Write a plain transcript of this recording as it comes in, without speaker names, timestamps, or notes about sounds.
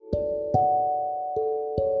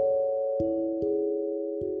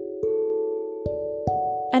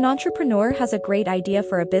An entrepreneur has a great idea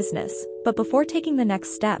for a business, but before taking the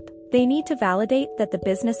next step, they need to validate that the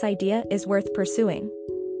business idea is worth pursuing.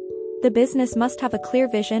 The business must have a clear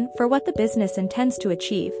vision for what the business intends to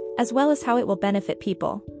achieve, as well as how it will benefit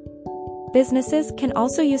people. Businesses can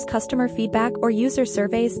also use customer feedback or user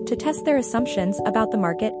surveys to test their assumptions about the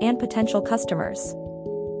market and potential customers.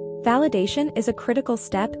 Validation is a critical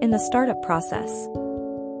step in the startup process.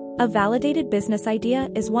 A validated business idea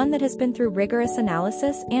is one that has been through rigorous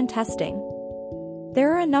analysis and testing.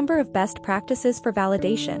 There are a number of best practices for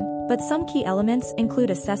validation, but some key elements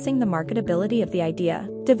include assessing the marketability of the idea,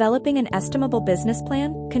 developing an estimable business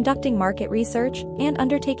plan, conducting market research, and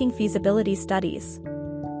undertaking feasibility studies.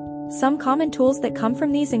 Some common tools that come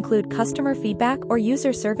from these include customer feedback or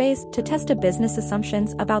user surveys to test a business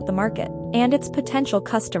assumptions about the market and its potential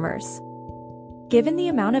customers. Given the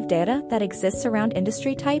amount of data that exists around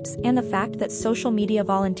industry types and the fact that social media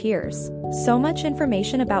volunteers so much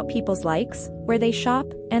information about people's likes, where they shop,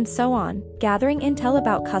 and so on, gathering intel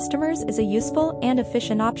about customers is a useful and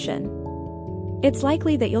efficient option. It's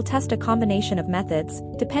likely that you'll test a combination of methods,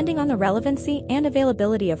 depending on the relevancy and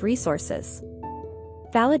availability of resources.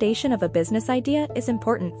 Validation of a business idea is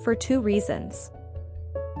important for two reasons.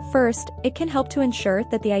 First, it can help to ensure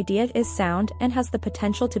that the idea is sound and has the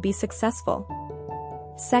potential to be successful.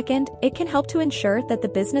 Second, it can help to ensure that the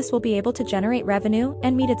business will be able to generate revenue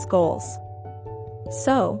and meet its goals.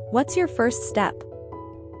 So, what's your first step?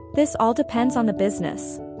 This all depends on the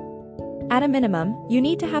business. At a minimum, you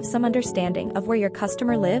need to have some understanding of where your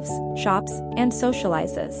customer lives, shops, and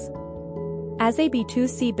socializes. As a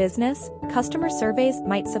B2C business, customer surveys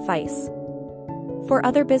might suffice. For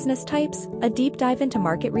other business types, a deep dive into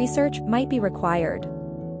market research might be required.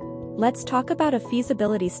 Let's talk about a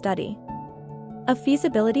feasibility study. A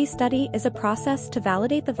feasibility study is a process to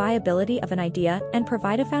validate the viability of an idea and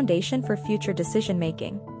provide a foundation for future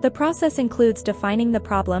decision-making. The process includes defining the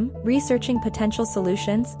problem, researching potential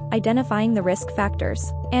solutions, identifying the risk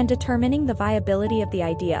factors, and determining the viability of the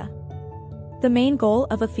idea. The main goal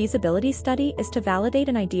of a feasibility study is to validate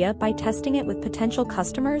an idea by testing it with potential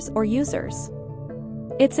customers or users.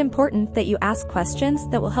 It's important that you ask questions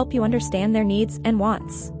that will help you understand their needs and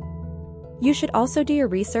wants. You should also do your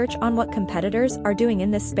research on what competitors are doing in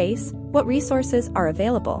this space, what resources are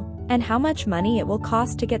available, and how much money it will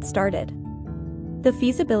cost to get started. The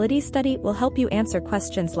feasibility study will help you answer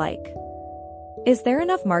questions like: is there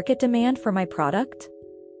enough market demand for my product?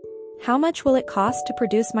 How much will it cost to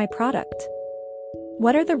produce my product?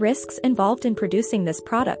 What are the risks involved in producing this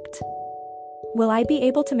product? Will I be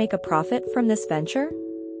able to make a profit from this venture?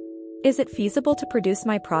 Is it feasible to produce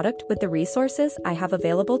my product with the resources I have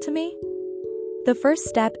available to me? The first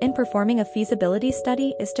step in performing a feasibility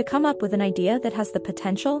study is to come up with an idea that has the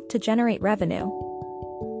potential to generate revenue.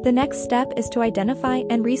 The next step is to identify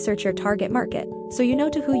and research your target market, so you know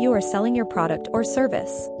to who you are selling your product or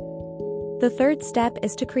service. The third step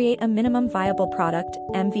is to create a minimum viable product,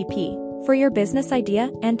 MVP, for your business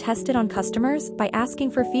idea and test it on customers by asking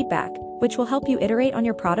for feedback, which will help you iterate on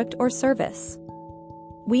your product or service.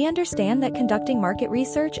 We understand that conducting market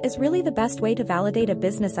research is really the best way to validate a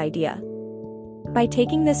business idea. By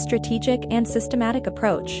taking this strategic and systematic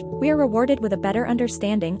approach, we are rewarded with a better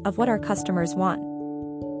understanding of what our customers want.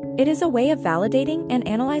 It is a way of validating and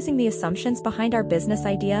analyzing the assumptions behind our business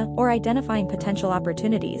idea or identifying potential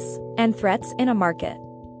opportunities and threats in a market.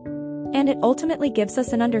 And it ultimately gives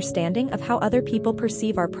us an understanding of how other people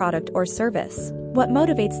perceive our product or service, what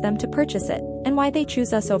motivates them to purchase it, and why they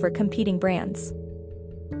choose us over competing brands.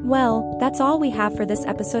 Well, that's all we have for this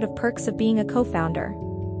episode of Perks of Being a Co-Founder.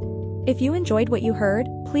 If you enjoyed what you heard,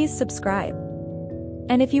 please subscribe.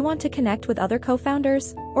 And if you want to connect with other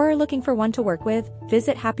co-founders or are looking for one to work with,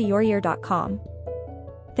 visit happyyouryear.com.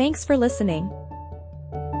 Thanks for listening.